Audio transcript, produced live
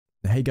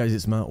Hey guys,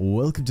 it's Matt,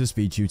 welcome to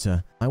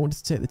SpeedTutor. I wanted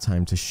to take the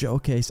time to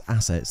showcase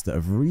assets that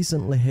have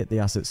recently hit the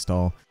asset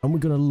store, and we're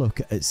going to look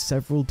at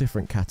several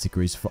different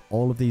categories for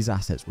all of these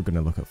assets. We're going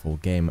to look at full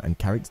game and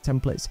character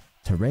templates,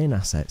 terrain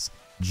assets,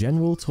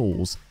 general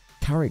tools,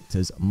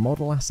 characters,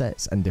 model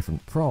assets and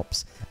different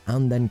props,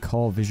 and then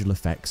core visual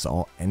effects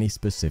or any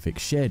specific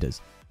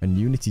shaders. And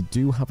Unity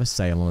do have a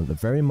sale on at the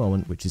very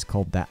moment, which is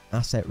called their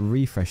asset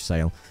refresh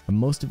sale, and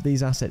most of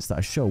these assets that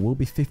I show will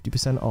be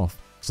 50% off.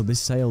 So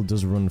this sale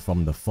does run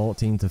from the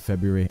 14th of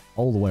February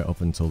all the way up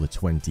until the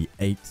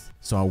 28th.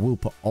 So I will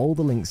put all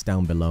the links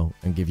down below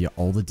and give you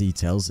all the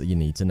details that you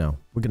need to know.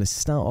 We're going to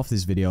start off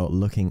this video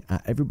looking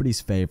at everybody's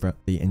favorite,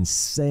 the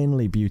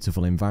insanely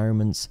beautiful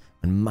environments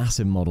and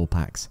massive model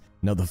packs.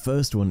 Now the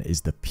first one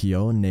is the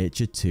Pure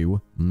Nature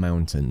 2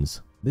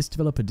 Mountains. This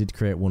developer did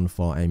create one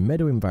for a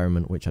meadow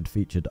environment which I'd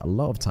featured a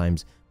lot of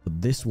times, but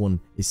this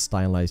one is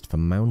stylized for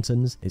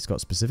mountains. It's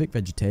got specific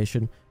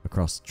vegetation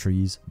across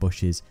trees,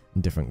 bushes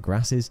and different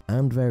grasses,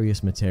 and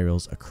various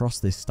materials across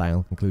this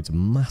style. Includes a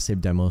massive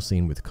demo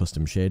scene with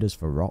custom shaders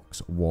for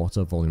rocks,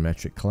 water,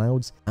 volumetric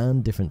clouds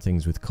and different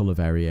things with color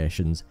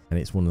variations, and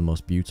it's one of the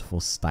most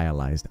beautiful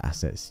stylized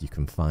assets you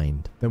can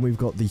find. Then we've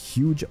got the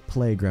huge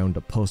playground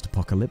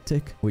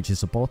post-apocalyptic, which is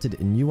supported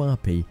in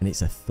URP, and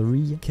it's a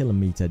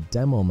 3-kilometer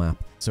demo map,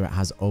 so it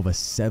has over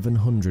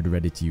 700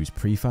 ready to use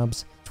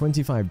prefabs,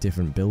 25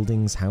 different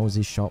buildings,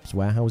 houses, shops,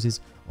 warehouses,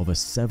 over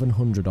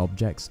 700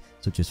 objects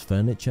such as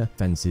furniture,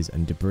 fences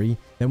and debris.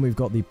 Then we've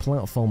got the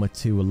Platformer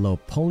 2 Low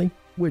Poly,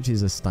 which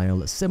is a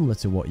style similar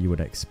to what you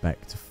would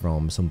expect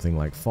from something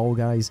like Fall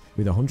Guys,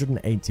 with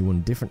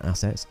 181 different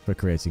assets for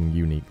creating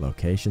unique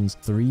locations,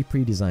 3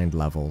 pre-designed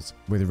levels,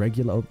 with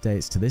regular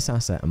updates to this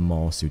asset and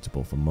more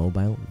suitable for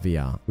mobile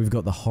VR. We've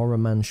got the Horror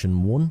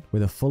Mansion 1,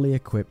 with a fully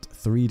equipped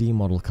 3D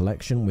model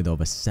collection with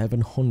over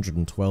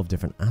 712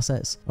 different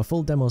assets, a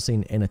full demo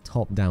scene in a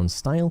top-down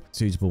style,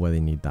 suitable where they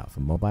need that for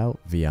mobile,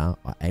 VR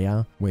or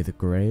AR, with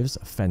graves,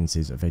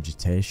 fences,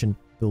 vegetation,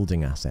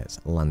 building assets,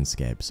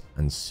 landscapes,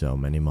 and so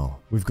many more.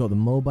 We've got the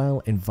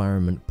Mobile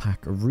Environment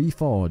Pack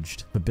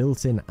Reforged for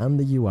built-in and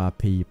the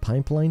URP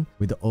pipeline,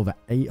 with over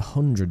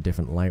 800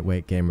 different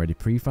lightweight game-ready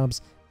prefabs,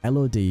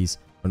 LODs,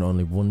 and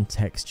only one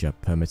texture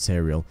per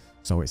material,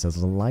 so it's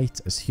as light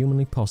as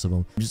humanly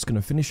possible. I'm just going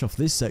to finish off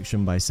this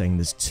section by saying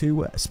there's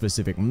 2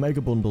 specific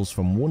mega bundles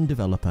from one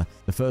developer.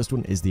 The first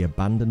one is the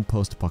Abandoned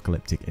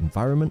Post-Apocalyptic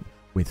Environment,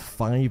 with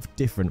 5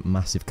 different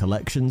massive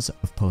collections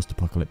of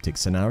post-apocalyptic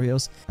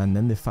scenarios, and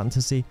then the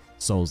Fantasy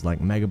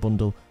Souls-like mega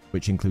bundle,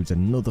 which includes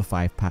another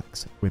 5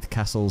 packs with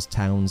castles,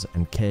 towns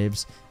and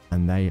caves,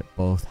 and they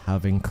both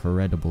have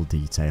incredible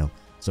detail,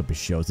 so be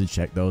sure to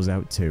check those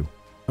out too.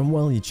 And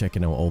while you're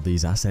checking out all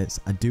these assets,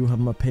 I do have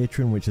my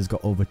Patreon, which has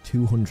got over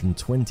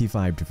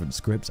 225 different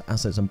scripts,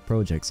 assets and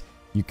projects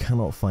you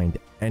cannot find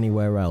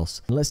anywhere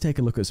else. And let's take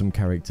a look at some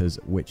characters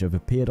which have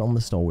appeared on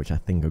the store, which I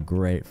think are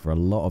great for a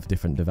lot of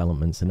different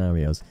development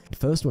scenarios. The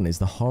first one is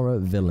the Horror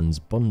Villains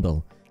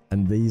Bundle,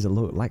 and these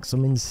look like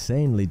some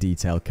insanely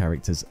detailed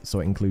characters.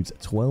 So it includes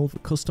 12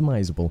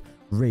 customizable,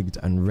 rigged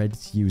and ready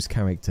to use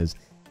characters,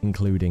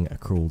 including a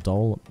cruel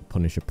doll,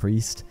 Punisher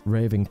Priest,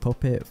 raving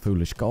puppet,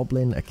 foolish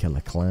goblin, a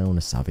killer clown,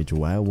 a savage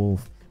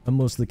werewolf, and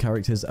most of the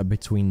characters are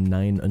between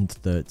 9 and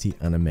 30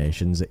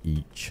 animations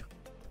each.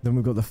 Then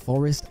we've got the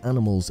Forest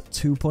Animals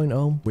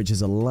 2.0, which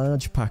is a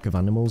large pack of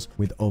animals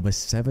with over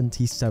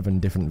 77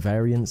 different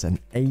variants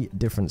and 8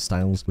 different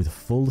styles with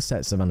full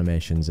sets of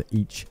animations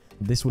each.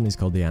 This one is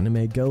called the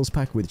Anime Girls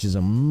pack, which is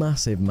a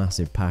massive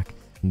pack,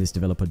 and this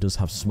developer does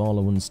have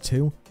smaller ones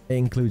too. It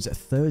includes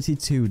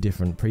 32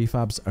 different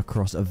prefabs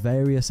across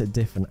various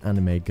different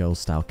anime girl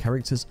style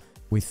characters,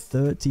 with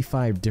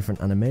 35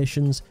 different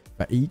animations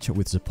for each,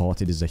 with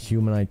supported as a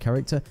humanoid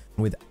character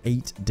with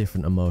 8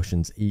 different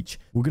emotions each.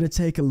 We're going to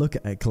take a look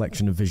at a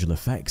collection of visual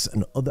effects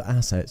and other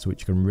assets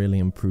which can really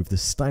improve the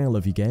style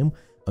of your game.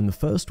 And the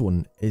first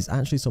one is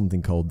actually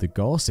something called the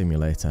Gore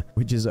Simulator,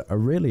 which is a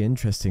really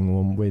interesting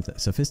one with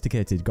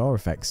sophisticated gore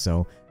effects,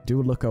 so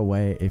do look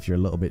away if you're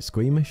a little bit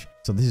squeamish.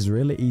 So this is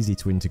really easy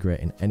to integrate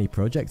in any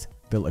project,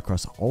 built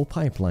across all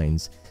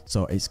pipelines.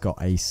 So it's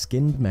got a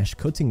skinned mesh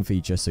cutting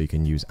feature, so you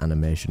can use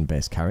animation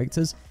based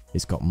characters.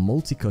 It's got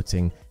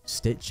multi-cutting,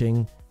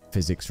 stitching,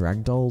 physics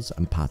ragdolls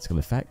and particle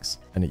effects,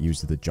 and it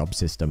uses the job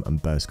system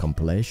and burst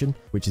compilation,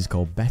 which is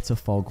called Better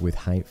Fog with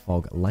height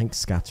fog, light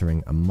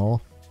scattering and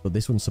more. But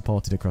this one's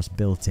supported across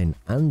built-in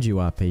and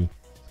URP.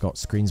 It's got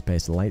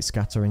screen-based light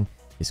scattering,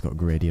 it's got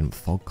gradient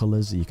fog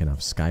colors, you can have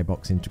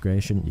skybox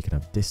integration, you can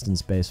have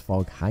distance-based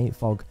fog, height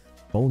fog,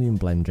 volume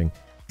blending,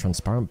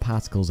 transparent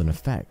particles and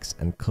effects,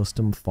 and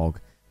custom fog.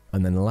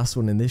 And then the last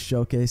one in this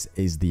showcase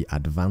is the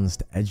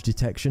Advanced Edge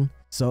Detection.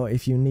 So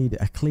if you need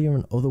a clear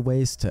and other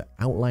ways to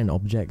outline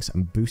objects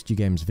and boost your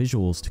game's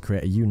visuals to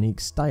create a unique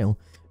style,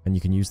 and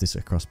you can use this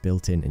across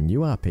built-in and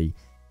URP,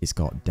 it's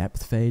got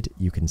depth fade,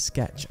 you can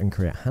sketch and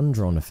create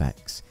hand-drawn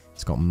effects.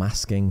 It's got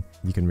masking,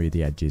 you can read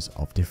the edges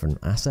of different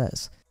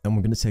assets. And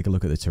we're going to take a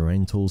look at the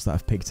terrain tools that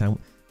I've picked out.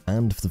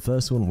 And for the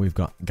first one, we've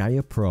got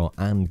Gaia Pro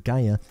and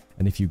Gaia,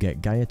 and if you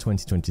get Gaia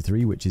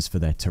 2023, which is for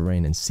their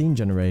terrain and scene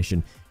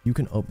generation, you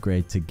can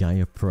upgrade to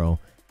Gaia Pro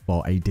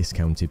for a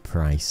discounted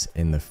price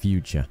in the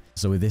future.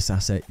 So with this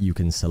asset, you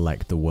can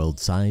select the world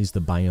size,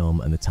 the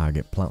biome, and the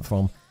target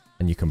platform,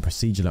 and you can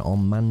procedurally or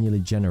manually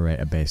generate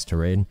a base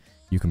terrain.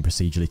 You can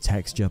procedurally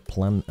texture,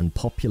 plant, and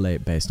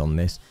populate based on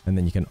this, and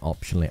then you can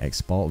optionally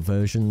export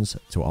versions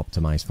to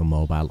optimize for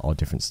mobile or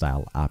different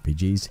style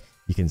RPGs.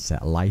 You can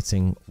set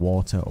lighting,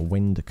 water,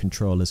 wind,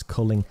 controllers,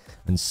 culling,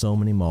 and so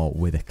many more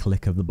with a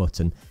click of the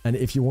button. And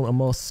if you want a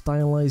more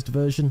stylized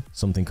version,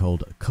 something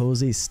called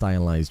Cozy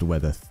Stylized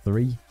Weather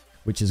 3,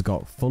 which has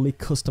got fully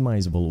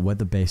customizable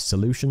weather-based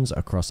solutions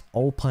across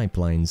all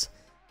pipelines,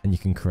 and you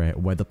can create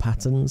weather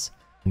patterns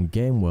and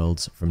game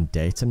worlds from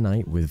day to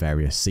night with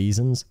various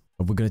seasons.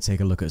 But we're going to take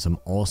a look at some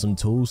awesome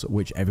tools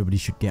which everybody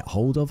should get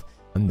hold of,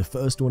 and the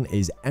first one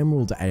is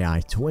Emerald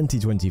AI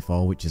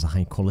 2024, which is a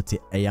high quality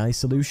AI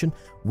solution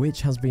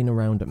which has been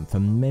around for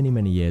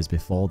many years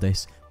before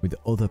this with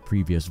other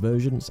previous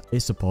versions.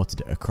 It's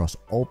supported across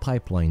all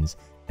pipelines,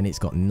 and it's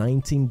got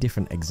 19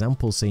 different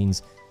example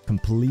scenes,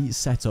 complete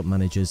setup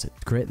managers to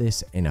create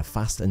this in a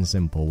fast and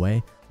simple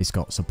way. It's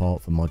got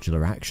support for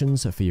modular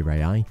actions for your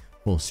AI,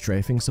 full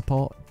strafing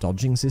support,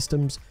 dodging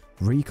systems,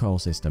 recoil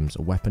systems,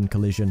 weapon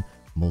collision,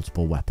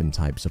 multiple weapon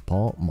type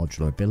support,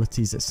 modular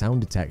abilities, sound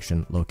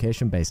detection,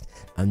 location based,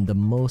 and the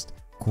most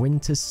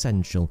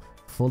quintessential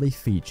fully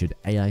featured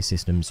AI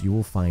systems you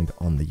will find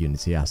on the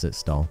Unity Asset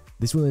Store.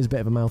 This one is a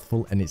bit of a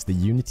mouthful, and it's the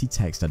Unity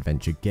Text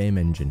Adventure Game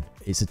Engine.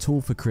 It's a tool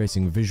for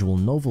creating visual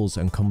novels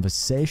and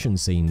conversation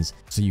scenes,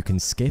 so you can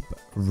skip,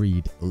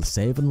 read,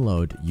 save and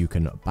load, you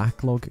can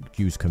backlog,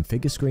 use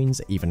configure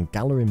screens, even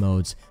gallery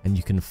modes, and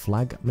you can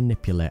flag,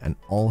 manipulate and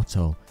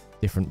auto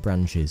different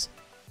branches.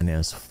 And it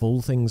has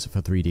full things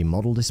for 3D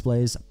model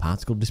displays,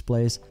 particle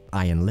displays,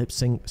 eye and lip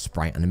sync,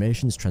 sprite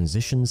animations,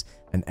 transitions,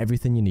 and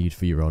everything you need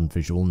for your own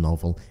visual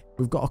novel.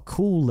 We've got a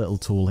cool little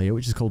tool here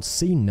which is called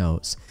Scene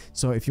Notes.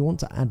 So if you want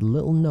to add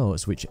little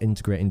notes which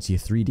integrate into your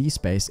 3D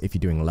space, if you're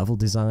doing level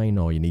design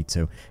or you need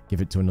to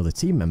give it to another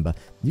team member,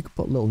 you can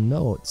put little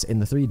notes in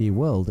the 3D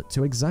world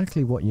to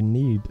exactly what you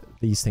need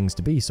these things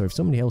to be. So if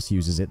somebody else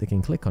uses it, they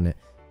can click on it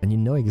and you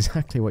know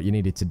exactly what you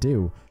needed to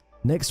do.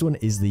 Next one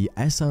is the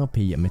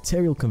SRP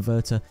Material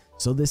Converter.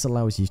 So this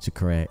allows you to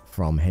create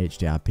from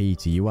HDRP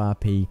to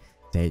URP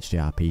to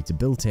HDRP to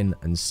built-in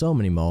and so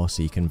many more,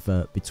 so you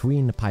convert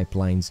between the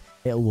pipelines.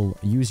 It will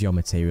use your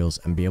materials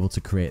and be able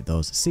to create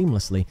those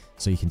seamlessly,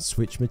 so you can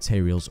switch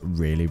materials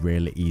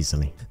really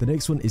easily. The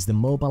next one is the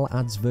Mobile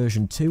Ads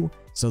version 2.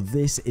 So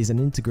this is an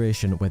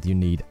integration whether you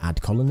need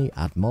Ad Colony,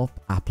 AdMob,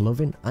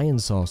 AppLovin, Iron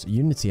Source,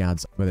 Unity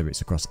Ads, whether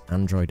it's across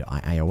Android or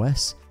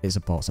iOS. It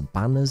supports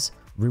banners,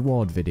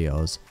 reward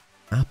videos,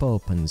 app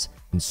opens,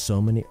 and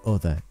so many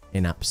other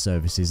in-app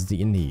services that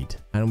you need.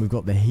 And we've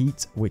got the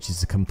Heat, which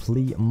is a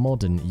complete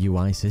modern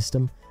UI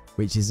system,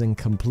 which is a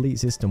complete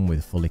system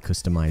with fully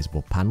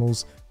customizable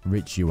panels,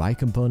 rich UI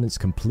components,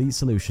 complete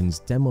solutions,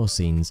 demo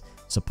scenes,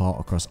 support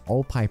across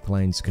all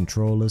pipelines,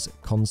 controllers,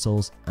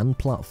 consoles, and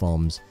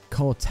platforms,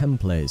 core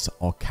templates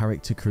or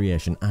character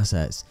creation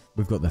assets.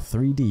 We've got the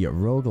 3D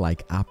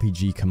roguelike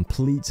RPG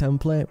complete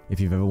template.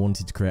 If you've ever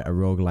wanted to create a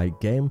roguelike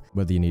game,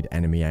 whether you need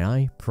enemy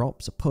AI,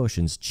 props,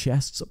 potions,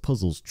 chests,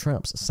 puzzles,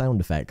 traps,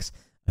 sound effects,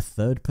 a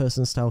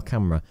third-person style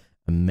camera,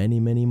 and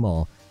many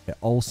more. It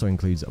also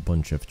includes a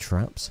bunch of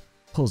traps,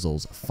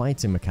 puzzles,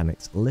 fighting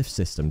mechanics, lift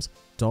systems,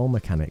 door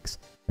mechanics,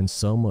 and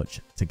so much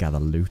to gather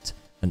loot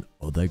and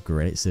other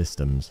great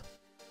systems.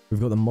 We've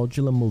got the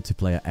modular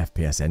multiplayer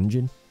FPS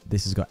engine.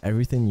 This has got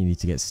everything you need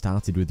to get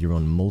started with your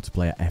own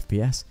multiplayer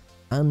FPS,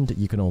 and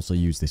you can also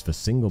use this for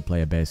single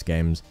player based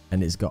games,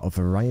 and it's got a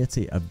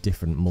variety of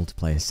different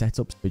multiplayer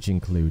setups which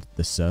include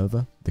the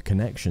server, the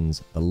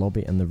connections, the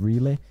lobby and the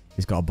relay.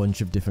 It's got a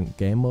bunch of different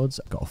game modes,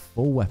 got a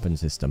full weapon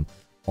system,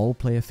 all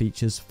player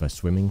features for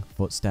swimming,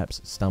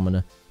 footsteps,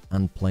 stamina,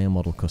 and player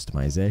model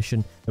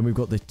customization. Then we've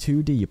got the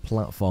 2D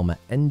platformer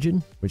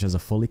engine, which has a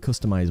fully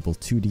customizable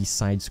 2D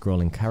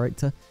side-scrolling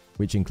character,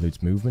 which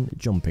includes movement,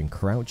 jumping,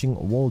 crouching,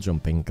 wall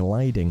jumping,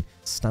 gliding,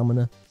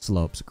 stamina,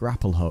 slopes,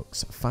 grapple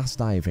hooks, fast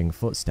diving,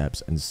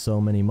 footsteps, and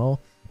so many more.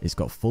 It's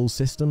got full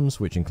systems,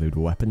 which include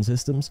weapon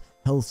systems,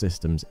 health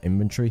systems,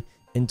 inventory,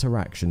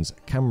 interactions,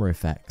 camera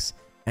effects,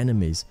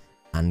 enemies,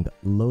 and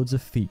loads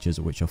of features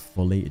which are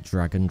fully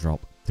drag and drop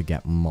to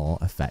get more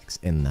effects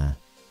in there.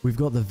 We've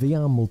got the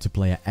VR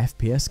multiplayer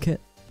FPS kit,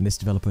 and this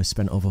developer has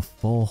spent over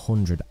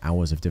 400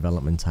 hours of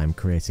development time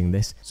creating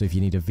this. So if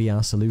you need a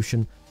VR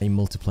solution, a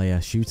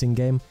multiplayer shooting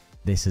game,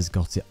 this has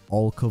got it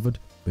all covered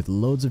with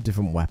loads of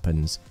different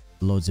weapons,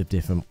 loads of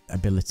different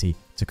ability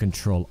to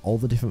control all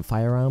the different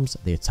firearms,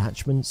 the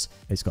attachments.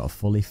 It's got a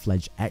fully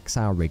fledged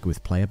XR rig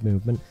with player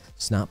movement,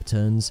 snap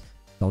turns,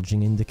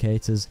 dodging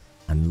indicators,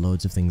 and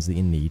loads of things that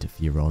you need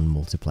for your own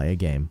multiplayer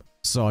game.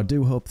 So I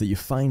do hope that you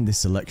find this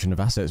selection of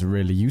assets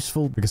really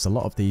useful, because a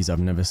lot of these I've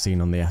never seen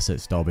on the asset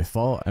store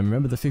before. And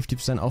remember the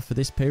 50% off for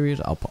this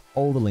period? I'll put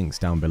all the links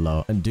down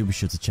below, and do be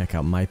sure to check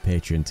out my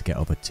Patreon to get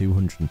over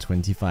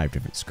 225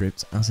 different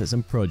scripts, assets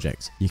and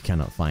projects you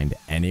cannot find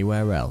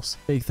anywhere else.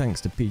 Big thanks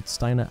to Pete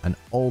Steiner and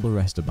all the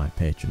rest of my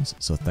patrons.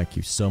 So thank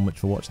you so much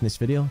for watching this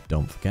video.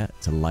 Don't forget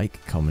to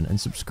like, comment and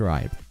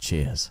subscribe.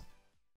 Cheers.